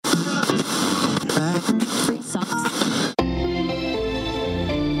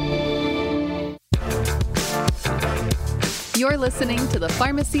You're listening to the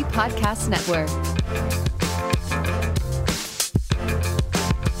Pharmacy Podcast Network.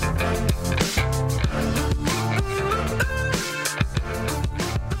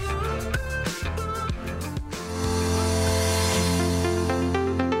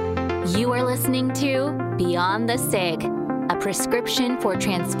 You are listening to Beyond the SIG, a prescription for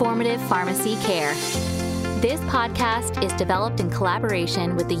transformative pharmacy care. This podcast is developed in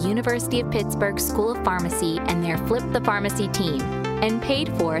collaboration with the University of Pittsburgh School of Pharmacy and their Flip the Pharmacy team, and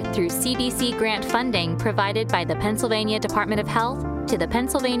paid for through CDC grant funding provided by the Pennsylvania Department of Health to the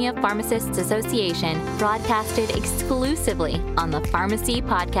Pennsylvania Pharmacists Association, broadcasted exclusively on the Pharmacy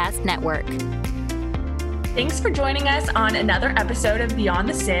Podcast Network. Thanks for joining us on another episode of Beyond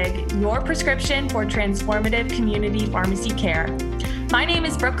the SIG, your prescription for transformative community pharmacy care. My name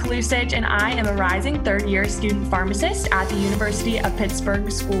is Brooke Kalusich, and I am a rising third-year student pharmacist at the University of Pittsburgh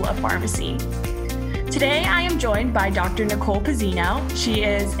School of Pharmacy. Today, I am joined by Dr. Nicole Pezzino. She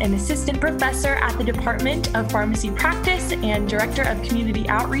is an assistant professor at the Department of Pharmacy Practice and Director of Community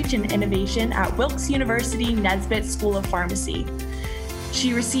Outreach and Innovation at Wilkes University Nesbitt School of Pharmacy.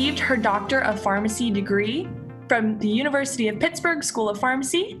 She received her Doctor of Pharmacy degree from the University of Pittsburgh School of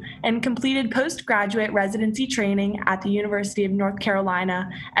Pharmacy and completed postgraduate residency training at the University of North Carolina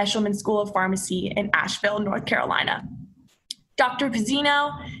Eshelman School of Pharmacy in Asheville, North Carolina. Dr.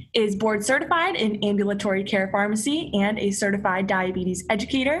 Pezzino is board certified in ambulatory care pharmacy and a certified diabetes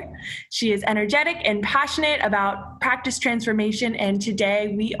educator. She is energetic and passionate about practice transformation, and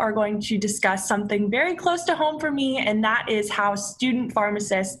today we are going to discuss something very close to home for me, and that is how student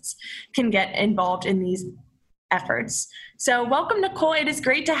pharmacists can get involved in these efforts. So welcome, Nicole. It is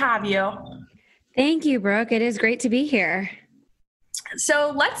great to have you. Thank you, Brooke. It is great to be here.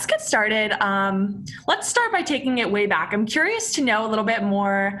 So let's get started. Let's start by taking it way back. I'm curious to know a little bit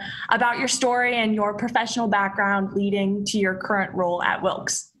more about your story and your professional background leading to your current role at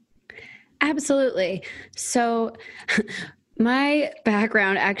Wilkes. Absolutely. So my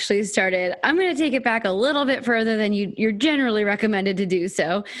background actually started, I'm going to take it back a little bit further than you're generally recommended to do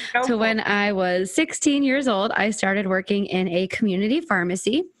so. Oh, so when I was 16 years old, I started working in a community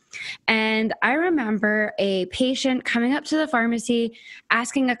pharmacy. And I remember a patient coming up to the pharmacy,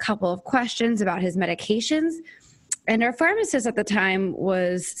 asking a couple of questions about his medications. And our pharmacist at the time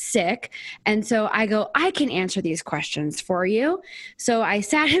was sick. And so I go, I can answer these questions for you. So I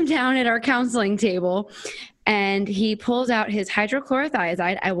sat him down at our counseling table, and he pulls out his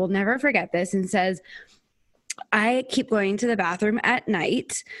hydrochlorothiazide. I will never forget this, and says, I keep going to the bathroom at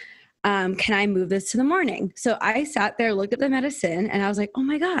night. Can I move this to the morning? So I sat there, looked at the medicine, and I was like, oh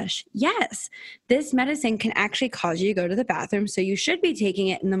my gosh, yes, this medicine can actually cause you to go to the bathroom. So you should be taking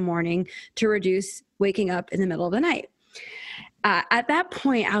it in the morning to reduce waking up in the middle of the night. At that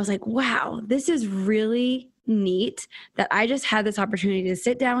point, I was like, wow, this is really neat that I just had this opportunity to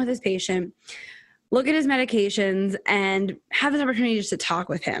sit down with this patient, look at his medications, and have this opportunity just to talk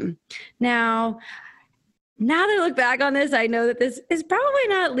with him. Now that I look back on this, I know that this is probably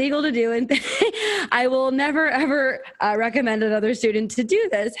not legal to do, and I will never, ever recommend another student to do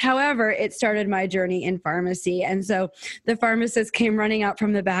this. However, it started my journey in pharmacy. And so the pharmacist came running out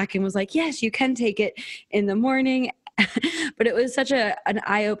from the back and was like, yes, you can take it in the morning. But it was such an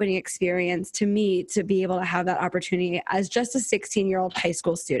eye-opening experience to me to be able to have that opportunity as just a 16-year-old high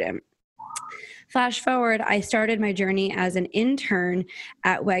school student. Flash forward, I started my journey as an intern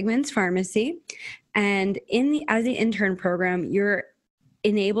at Wegmans Pharmacy. And as the intern program, you're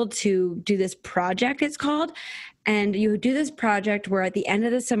enabled to do this project, it's called. And you do this project where at the end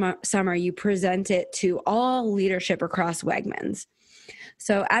of the summer, you present it to all leadership across Wegmans.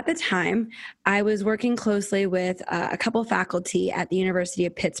 So at the time, I was working closely with a couple faculty at the University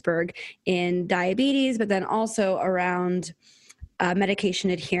of Pittsburgh in diabetes, but then also around medication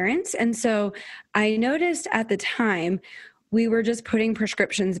adherence. And so I noticed at the time, we were just putting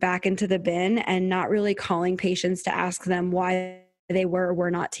prescriptions back into the bin and not really calling patients to ask them why they were or were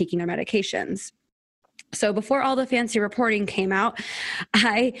not taking their medications. So before all the fancy reporting came out,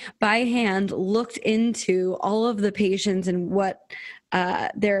 I, by hand, looked into all of the patients and what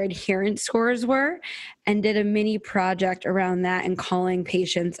their adherence scores were, and did a mini project around that and calling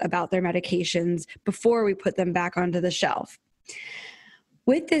patients about their medications before we put them back onto the shelf.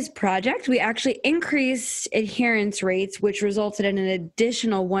 With this project, we actually increased adherence rates, which resulted in an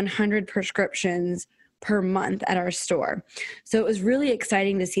additional 100 prescriptions per month at our store. So it was really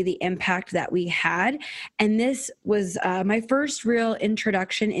exciting to see the impact that we had. And this was my first real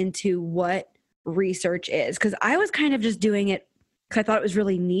introduction into what research is, because I was kind of just doing it because I thought it was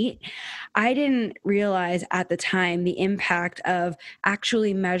really neat. I didn't realize at the time the impact of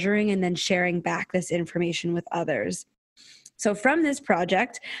actually measuring and then sharing back this information with others. So from this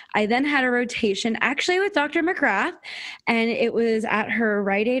project, I then had a rotation actually with Dr. McGrath, and it was at her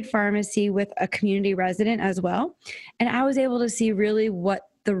Rite Aid pharmacy with a community resident as well. And I was able to see really what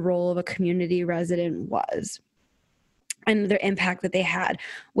the role of a community resident was and their impact that they had,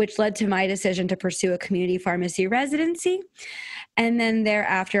 which led to my decision to pursue a community pharmacy residency. And then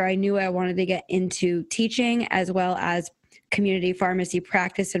thereafter, I knew I wanted to get into teaching as well as community pharmacy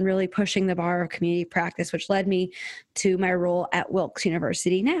practice and really pushing the bar of community practice, which led me to my role at Wilkes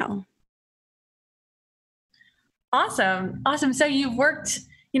University now. Awesome. So you've worked,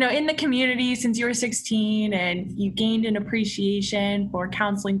 in the community since you were 16, and you gained an appreciation for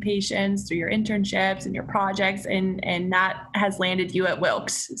counseling patients through your internships and your projects, and that has landed you at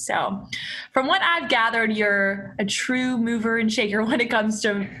Wilkes. So from what I've gathered, you're a true mover and shaker when it comes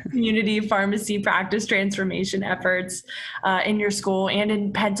to community pharmacy practice transformation efforts in your school and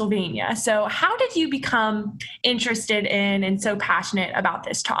in Pennsylvania. So how did you become interested in and so passionate about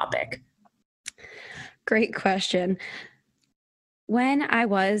this topic? Great question. When I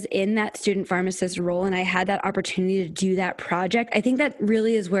was in that student pharmacist role and I had that opportunity to do that project, I think that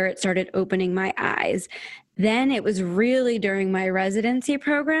really is where it started opening my eyes. Then it was really during my residency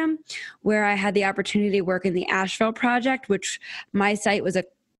program where I had the opportunity to work in the Asheville project, which my site was a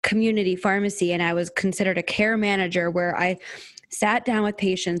community pharmacy, and I was considered a care manager where I sat down with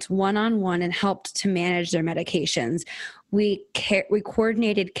patients one-on-one and helped to manage their medications. We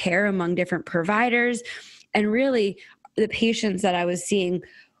coordinated care among different providers, and really the patients that I was seeing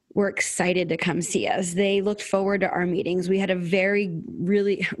were excited to come see us. They looked forward to our meetings. We had a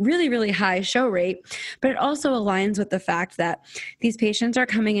really high show rate, but it also aligns with the fact that these patients are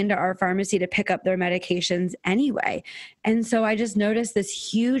coming into our pharmacy to pick up their medications anyway. And so I just noticed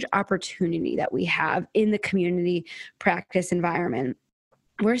this huge opportunity that we have in the community practice environment.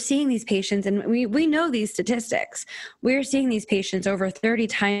 We're seeing these patients, and we know these statistics. We're seeing these patients over 30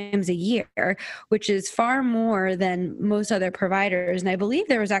 times a year, which is far more than most other providers. And I believe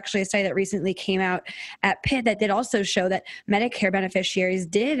there was actually a study that recently came out at Pitt that did also show that Medicare beneficiaries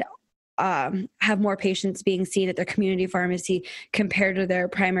did have more patients being seen at their community pharmacy compared to their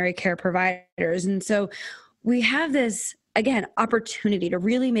primary care providers. And so we have this, again, opportunity to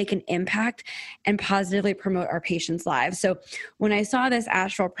really make an impact and positively promote our patients' lives. So when I saw this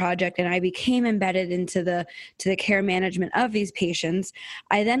Asheville project and I became embedded into the care management of these patients,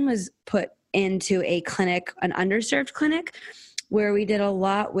 I then was put into a clinic, an underserved clinic, where we did a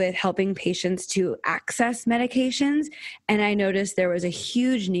lot with helping patients to access medications. And I noticed there was a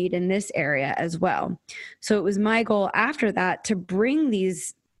huge need in this area as well. So it was my goal after that to bring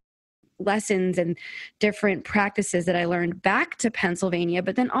these lessons and different practices that I learned back to Pennsylvania,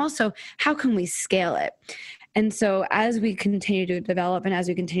 but then also how can we scale it? And so as we continue to develop and as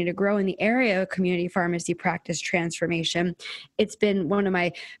we continue to grow in the area of community pharmacy practice transformation, it's been one of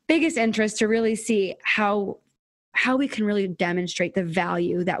my biggest interests to really see how we can really demonstrate the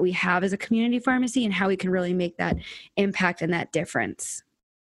value that we have as a community pharmacy and how we can really make that impact and that difference.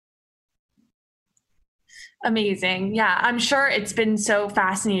 Amazing. Yeah, I'm sure it's been so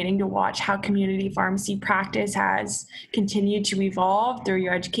fascinating to watch how community pharmacy practice has continued to evolve through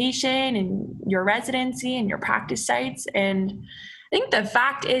your education and your residency and your practice sites. And I think the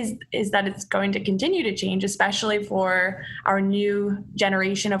fact is that it's going to continue to change, especially for our new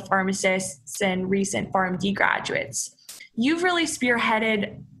generation of pharmacists and recent PharmD graduates. You've really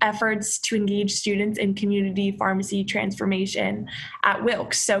spearheaded efforts to engage students in community pharmacy transformation at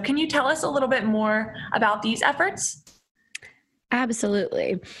Wilkes. So can you tell us a little bit more about these efforts?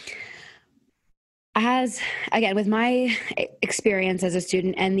 Absolutely. With my experience as a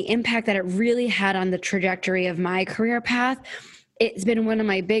student and the impact that it really had on the trajectory of my career path, it's been one of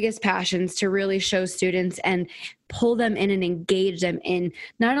my biggest passions to really show students and pull them in and engage them in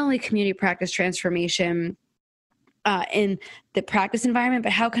not only community practice transformation in the practice environment,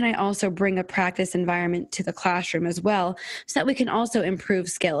 but how can I also bring a practice environment to the classroom as well so that we can also improve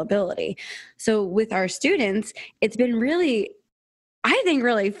scalability. So with our students, it's been really, I think,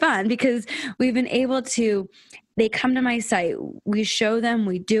 really fun because we've been able to, they come to my site, we show them,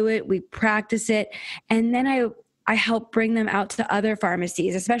 we do it, we practice it, and then I help bring them out to other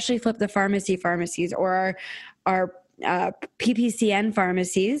pharmacies, especially Flip the Pharmacy pharmacies or our PPCN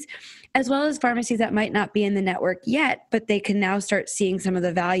pharmacies, as well as pharmacies that might not be in the network yet, but they can now start seeing some of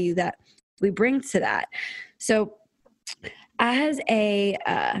the value that we bring to that. So as a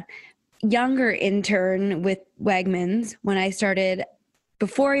younger intern with Wegmans, when I started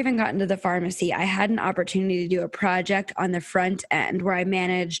before I even got into the pharmacy, I had an opportunity to do a project on the front end where I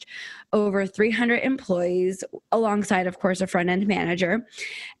managed over 300 employees alongside, of course, a front end manager.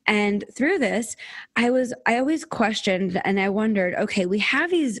 And through this, I always questioned and I wondered, okay, we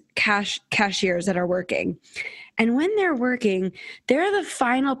have these cashiers that are working. And when they're working, they're the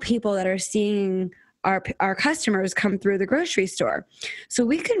final people that are seeing our customers come through the grocery store. So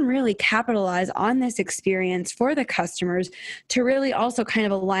we can really capitalize on this experience for the customers to really also kind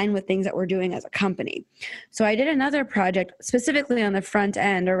of align with things that we're doing as a company. So I did another project specifically on the front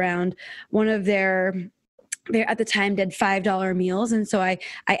end around one of they at the time did $5 meals. And so I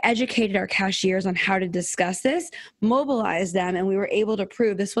educated our cashiers on how to discuss this, mobilize them, and we were able to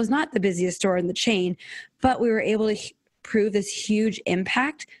prove this was not the busiest store in the chain, but we were able to prove this huge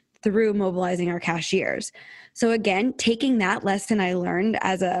impact through mobilizing our cashiers. So again, taking that lesson I learned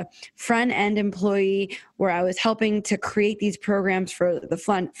as a front end employee where I was helping to create these programs for the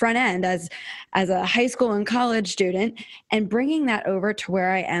front end as a high school and college student, and bringing that over to where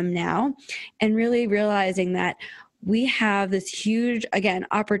I am now, and really realizing that we have this huge, again,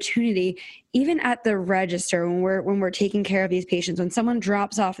 opportunity, even at the register when we're taking care of these patients, when someone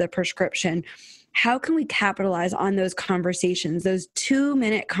drops off the prescription. How can we capitalize on those conversations, those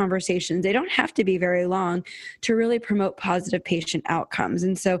 2-minute conversations? They don't have to be very long to really promote positive patient outcomes.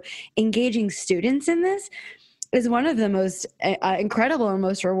 And so engaging students in this is one of the most incredible and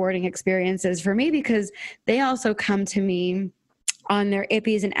most rewarding experiences for me, because they also come to me on their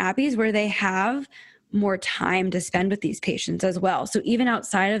IPPEs and APPEs where they have more time to spend with these patients as well. So even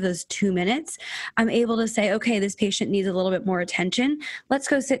outside of those 2 minutes, I'm able to say, okay, this patient needs a little bit more attention. Let's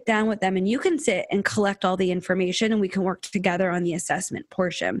go sit down with them, and you can sit and collect all the information and we can work together on the assessment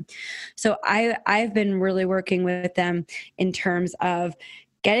portion. So I've been really working with them in terms of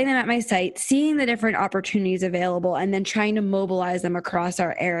getting them at my site, seeing the different opportunities available, and then trying to mobilize them across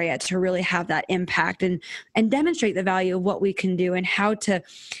our area to really have that impact and demonstrate the value of what we can do and how to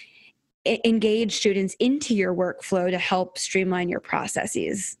engage students into your workflow to help streamline your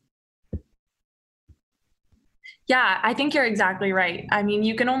processes. Yeah, I think you're exactly right. I mean,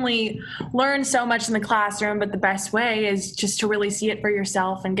 you can only learn so much in the classroom, but the best way is just to really see it for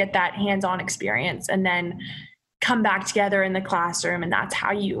yourself and get that hands-on experience, and then come back together in the classroom, and that's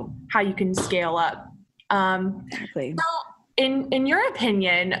how you can scale up. Exactly. So in your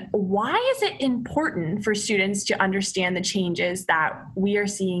opinion, why is it important for students to understand the changes that we are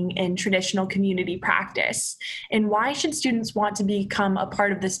seeing in traditional community practice? And why should students want to become a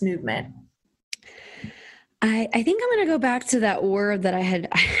part of this movement? I think I'm going to go back to that word that I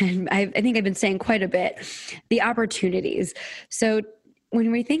think I've been saying quite a bit, the opportunities. So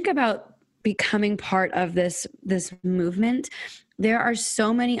when we think about becoming part of this movement, there are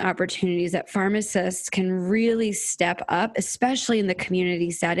so many opportunities that pharmacists can really step up, especially in the community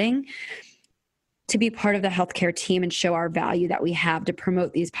setting, to be part of the healthcare team and show our value that we have to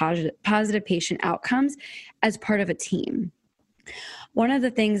promote these positive patient outcomes as part of a team. One of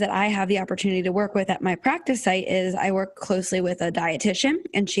the things that I have the opportunity to work with at my practice site is I work closely with a dietitian,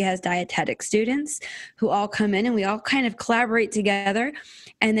 and she has dietetic students who all come in and we all kind of collaborate together.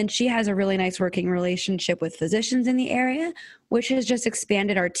 And then she has a really nice working relationship with physicians in the area, which has just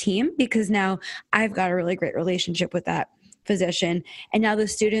expanded our team because now I've got a really great relationship with that physician. And now the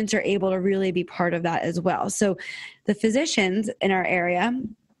students are able to really be part of that as well. So the physicians in our area,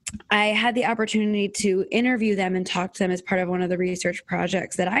 I had the opportunity to interview them and talk to them as part of one of the research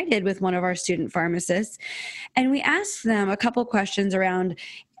projects that I did with one of our student pharmacists. And we asked them a couple questions around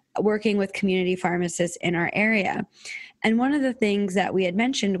working with community pharmacists in our area. And one of the things that we had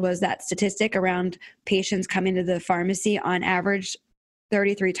mentioned was that statistic around patients coming to the pharmacy on average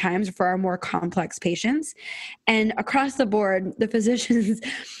 33 times for our more complex patients. And across the board, the physicians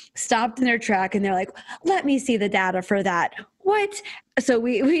stopped in their track and they're like, let me see the data for that. What? So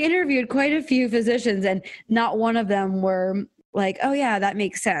we interviewed quite a few physicians, and not one of them were like, oh yeah, that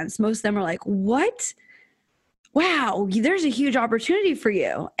makes sense. Most of them were like, what? Wow, there's a huge opportunity for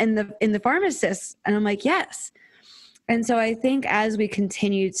you in the pharmacists. And I'm like, yes. And so I think as we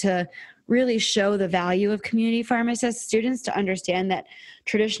continue to really show the value of community pharmacists, students to understand that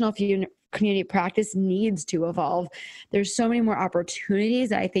traditional community practice needs to evolve. There's so many more opportunities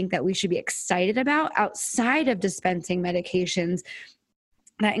that I think that we should be excited about outside of dispensing medications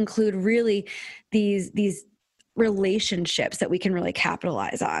that include really these relationships that we can really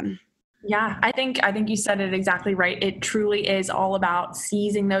capitalize on. Yeah, I think you said it exactly right. It truly is all about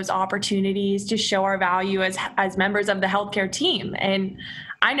seizing those opportunities to show our value as members of the healthcare team. And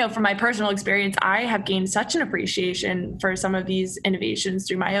I know from my personal experience, I have gained such an appreciation for some of these innovations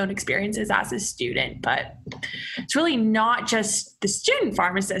through my own experiences as a student. But it's really not just the student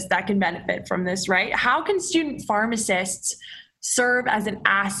pharmacists that can benefit from this, right? How can student pharmacists serve as an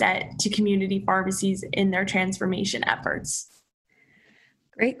asset to community pharmacies in their transformation efforts?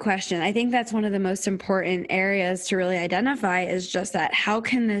 Great question. I think that's one of the most important areas to really identify is just that how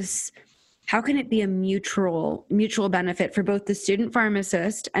can it be a mutual benefit for both the student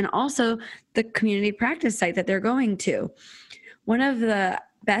pharmacist and also the community practice site that they're going to? One of the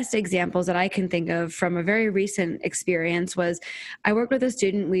best examples that I can think of from a very recent experience was I worked with a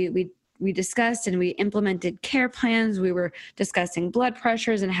student. We discussed and we implemented care plans. We were discussing blood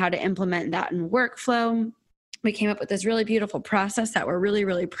pressures and how to implement that in workflow. We came up with this really beautiful process that we're really,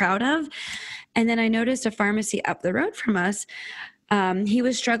 really proud of. And then I noticed a pharmacy up the road from us. He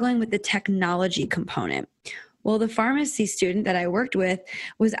was struggling with the technology component. Well, the pharmacy student that I worked with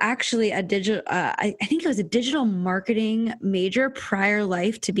was actually I think it was a digital marketing major prior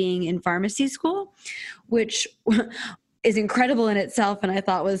life to being in pharmacy school, which is incredible in itself. And I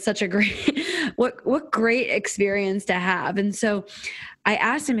thought was such a what great experience to have. And so I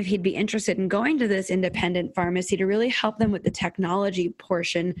asked him if he'd be interested in going to this independent pharmacy to really help them with the technology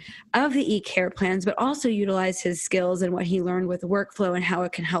portion of the e-care plans, but also utilize his skills and what he learned with workflow and how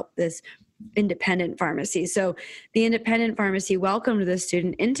it can help this independent pharmacy. So the independent pharmacy welcomed the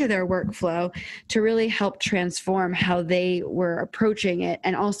student into their workflow to really help transform how they were approaching it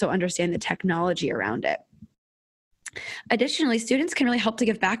and also understand the technology around it. Additionally, students can really help to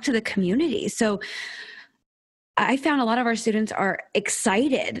give back to the community. So I found a lot of our students are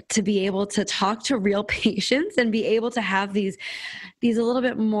excited to be able to talk to real patients and be able to have these a little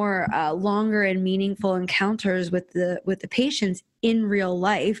bit more longer and meaningful encounters with the patients in real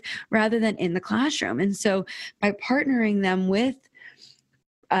life rather than in the classroom. And so by partnering them with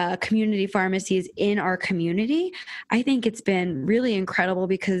community pharmacies in our community, I think it's been really incredible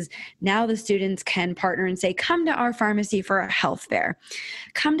because now the students can partner and say, come to our pharmacy for a health fair.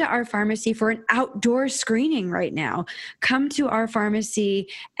 Come to our pharmacy for an outdoor screening right now. Come to our pharmacy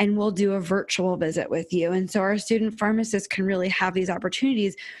and we'll do a virtual visit with you. And so our student pharmacists can really have these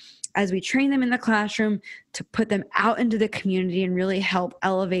opportunities as we train them in the classroom to put them out into the community and really help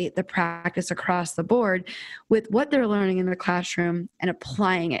elevate the practice across the board with what they're learning in the classroom and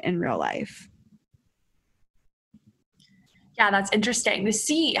applying it in real life. Yeah, that's interesting to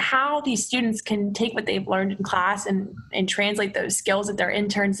see how these students can take what they've learned in class and translate those skills at their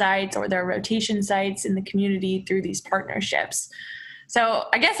intern sites or their rotation sites in the community through these partnerships. So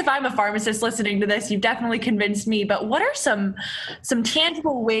I guess if I'm a pharmacist listening to this, you've definitely convinced me, but what are some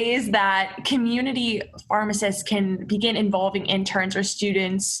tangible ways that community pharmacists can begin involving interns or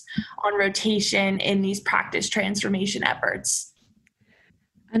students on rotation in these practice transformation efforts?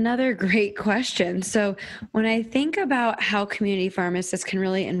 Another great question. So when I think about how community pharmacists can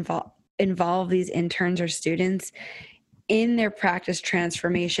really involve these interns or students in their practice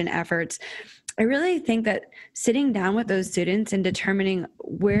transformation efforts, I really think that sitting down with those students and determining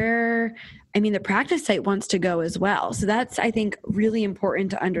where, the practice site wants to go as well. So that's, I think, really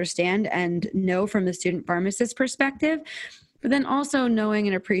important to understand and know from the student pharmacist perspective, but then also knowing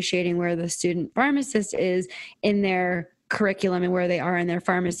and appreciating where the student pharmacist is in their curriculum and where they are in their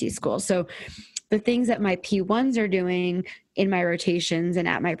pharmacy school. So the things that my P1s are doing in my rotations and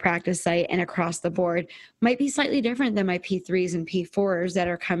at my practice site and across the board might be slightly different than my P3s and P4s that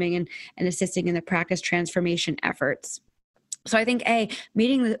are coming and assisting in the practice transformation efforts. So I think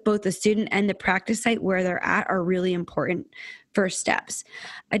meeting both the student and the practice site where they're at are really important first steps.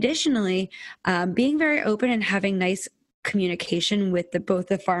 Additionally, being very open and having nice communication with both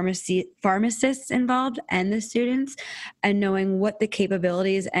the pharmacists involved and the students, and knowing what the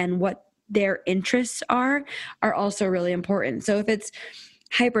capabilities and what their interests are also really important. So if it's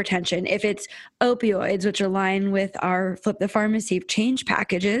hypertension, if it's opioids, which align with our Flip the Pharmacy change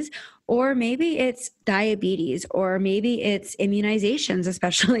packages, or maybe it's diabetes, or maybe it's immunizations,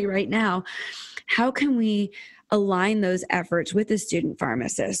 especially right now, how can we align those efforts with the student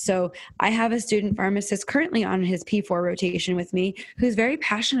pharmacist? So I have a student pharmacist currently on his P4 rotation with me who's very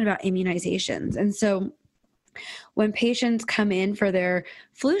passionate about immunizations. And so when patients come in for their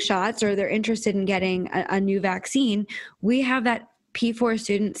flu shots or they're interested in getting a new vaccine, we have that P4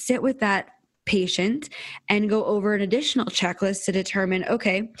 student sit with that patient and go over an additional checklist to determine,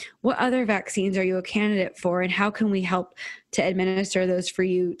 okay, what other vaccines are you a candidate for and how can we help to administer those for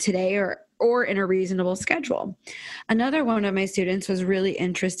you today or in a reasonable schedule. Another one of my students was really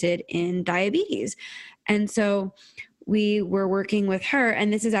interested in diabetes. And so we were working with her,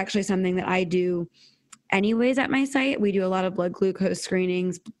 and this is actually something that I do anyways at my site. We do a lot of blood glucose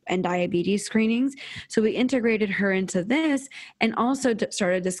screenings and diabetes screenings. So we integrated her into this and also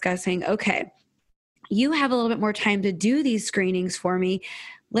started discussing, okay, you have a little bit more time to do these screenings for me.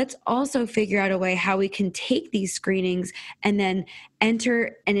 Let's also figure out a way how we can take these screenings and then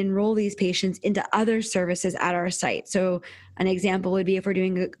enter and enroll these patients into other services at our site. So an example would be if we're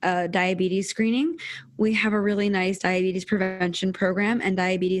doing a diabetes screening, we have a really nice diabetes prevention program and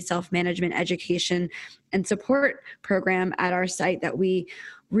diabetes self-management education and support program at our site that we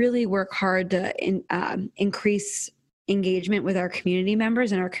really work hard to increase engagement with our community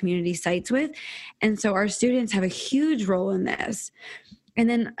members and our community sites with. And so our students have a huge role in this. And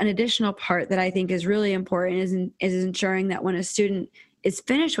then an additional part that I think is really important is ensuring that when a student is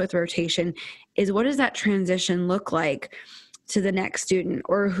finished with rotation is what does that transition look like to the next student,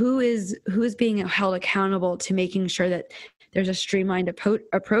 or who is being held accountable to making sure that there's a streamlined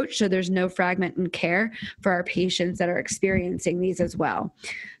approach so there's no fragment in care for our patients that are experiencing these as well.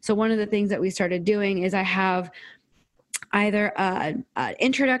 So one of the things that we started doing is I have either an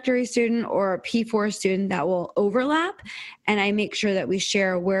introductory student or a P4 student that will overlap, and I make sure that we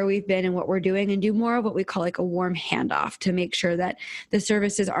share where we've been and what we're doing and do more of what we call like a warm handoff to make sure that the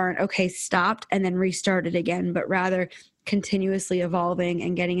services aren't, okay, stopped and then restarted again, but rather continuously evolving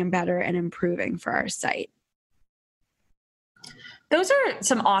and getting better and improving for our site. Those are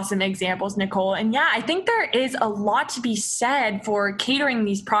some awesome examples, Nicole. And yeah, I think there is a lot to be said for catering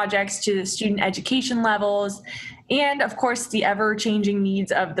these projects to the student education levels and, of course, the ever-changing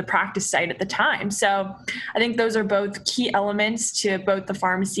needs of the practice site at the time. So I think those are both key elements to both the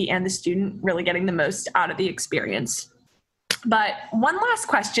pharmacy and the student really getting the most out of the experience. But one last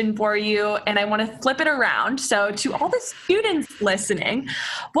question for you, and I want to flip it around. So to all the students listening,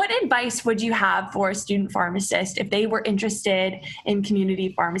 what advice would you have for a student pharmacist if they were interested in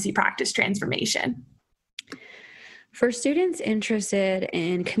community pharmacy practice transformation? For students interested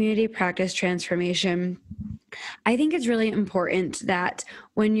in community practice transformation, I think it's really important that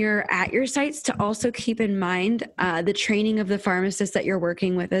when you're at your sites to also keep in mind the training of the pharmacists that you're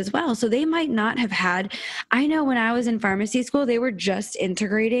working with as well. So they might not have had, I know when I was in pharmacy school, they were just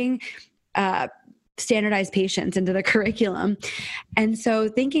integrating standardized patients into the curriculum. And so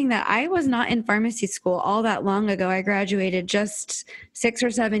thinking that I was not in pharmacy school all that long ago, I graduated just 6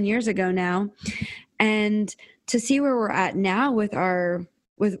 or 7 years ago now. And to see where we're at now with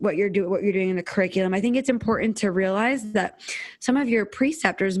what you're doing in the curriculum, I think it's important to realize that some of your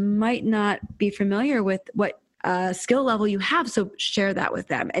preceptors might not be familiar with what skill level you have. So share that with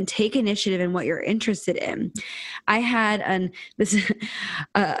them and take initiative in what you're interested in. I had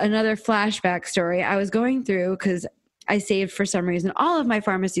another flashback story. I was going through, because I saved for some reason all of my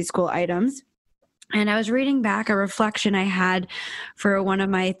pharmacy school items. And I was reading back a reflection I had for one of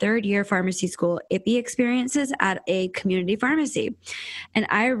my third year pharmacy school IPPE experiences at a community pharmacy. And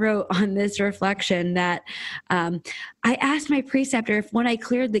I wrote on this reflection that I asked my preceptor if when I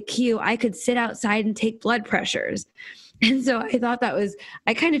cleared the queue, I could sit outside and take blood pressures. And so I thought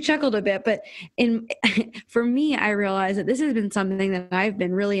I kind of chuckled a bit, but for me, I realized that this has been something that I've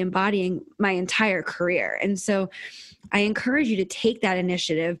been really embodying my entire career. And so I encourage you to take that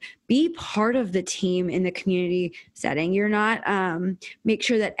initiative, be part of the team in the community setting. You're not, make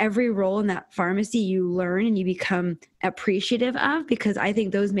sure that every role in that pharmacy you learn and you become appreciative of, because I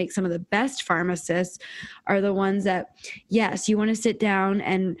think those make some of the best pharmacists are the ones that, yes, you want to sit down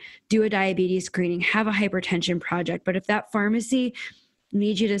and do a diabetes screening, have a hypertension project. But if that pharmacy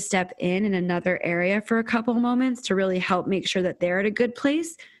needs you to step in another area for a couple moments to really help make sure that they're at a good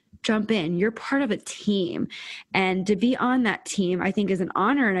place, jump in. You're part of a team, and to be on that team, I think, is an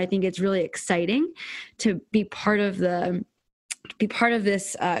honor. And I think it's really exciting to be part of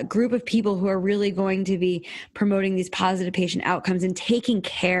this group of people who are really going to be promoting these positive patient outcomes and taking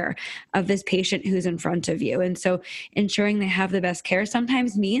care of this patient who's in front of you. And so ensuring they have the best care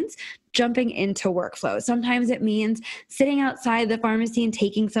sometimes means jumping into workflow. Sometimes it means sitting outside the pharmacy and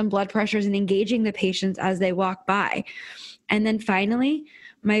taking some blood pressures and engaging the patients as they walk by. And then finally,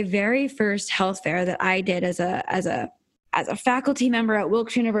 my very first health fair that I did as a faculty member at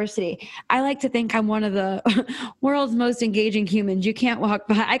Wilkes University, I like to think I'm one of the world's most engaging humans. You can't walk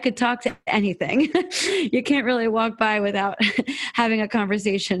by. I could talk to anything. You can't really walk by without having a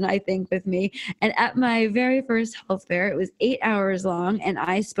conversation, I think, with me. And at my very first health fair, it was 8 hours long, and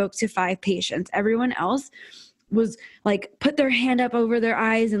I spoke to 5 patients. Everyone else was like, put their hand up over their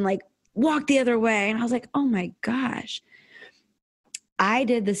eyes and like walk the other way. And I was like, oh my gosh. I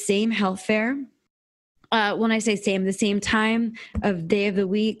did the same health fair. When I say same, the same time of day of the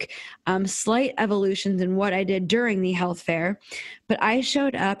week, slight evolutions in what I did during the health fair, but I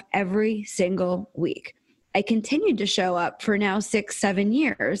showed up every single week. I continued to show up for now 6-7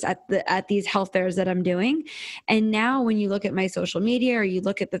 years at these health fairs that I'm doing. And now when you look at my social media or you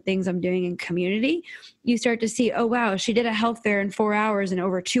look at the things I'm doing in community, you start to see, oh, wow, she did a health fair in 4 hours and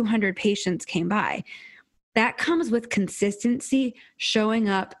over 200 patients came by. That comes with consistency, showing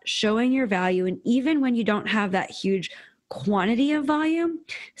up, showing your value. And even when you don't have that huge quantity of volume,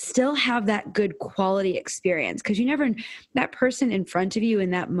 still have that good quality experience, because that person in front of you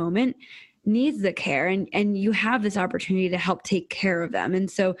in that moment needs the care, and you have this opportunity to help take care of them.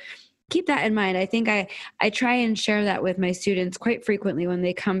 And so keep that in mind. I think I try and share that with my students quite frequently when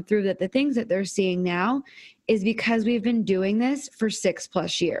they come through, that the things that they're seeing now is because we've been doing this for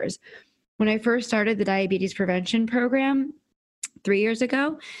 6+ years. When I first started the diabetes prevention program 3 years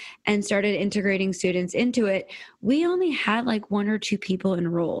ago and started integrating students into it, we only had like 1 or 2 people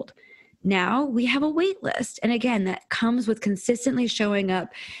enrolled. Now we have a wait list. And again, that comes with consistently showing up,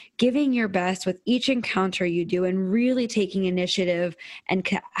 giving your best with each encounter you do, and really taking initiative and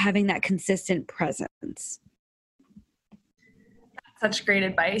having that consistent presence. Such great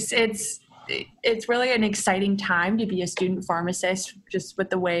advice. It's really an exciting time to be a student pharmacist, just with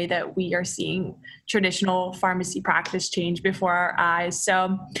the way that we are seeing traditional pharmacy practice change before our eyes.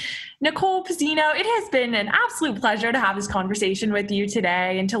 So, Nicole Pezzino, it has been an absolute pleasure to have this conversation with you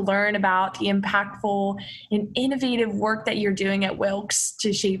today and to learn about the impactful and innovative work that you're doing at Wilkes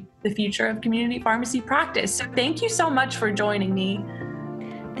to shape the future of community pharmacy practice. So thank you so much for joining me.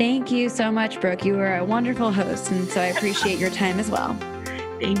 Thank you so much, Brooke. You were a wonderful host, and so I appreciate your time as well.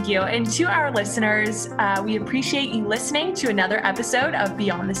 Thank you. And to our listeners, we appreciate you listening to another episode of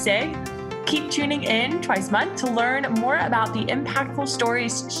Beyond the SIG. Keep tuning in twice a month to learn more about the impactful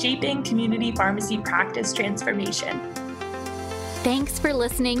stories shaping community pharmacy practice transformation. Thanks for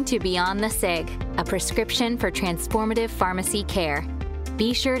listening to Beyond the SIG, a prescription for transformative pharmacy care.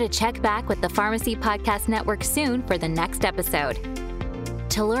 Be sure to check back with the Pharmacy Podcast Network soon for the next episode.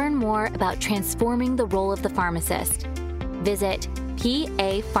 To learn more about transforming the role of the pharmacist, visit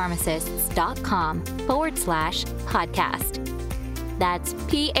papharmacists.com/podcast. That's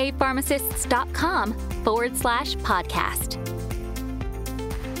papharmacists.com/podcast.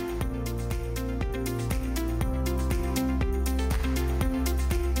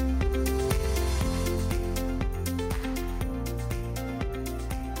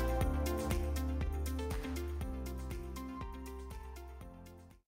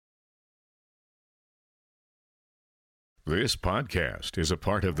 This podcast is a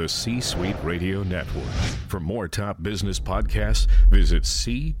part of the C-Suite Radio Network. For more top business podcasts, visit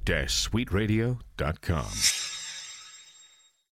c-suiteradio.com.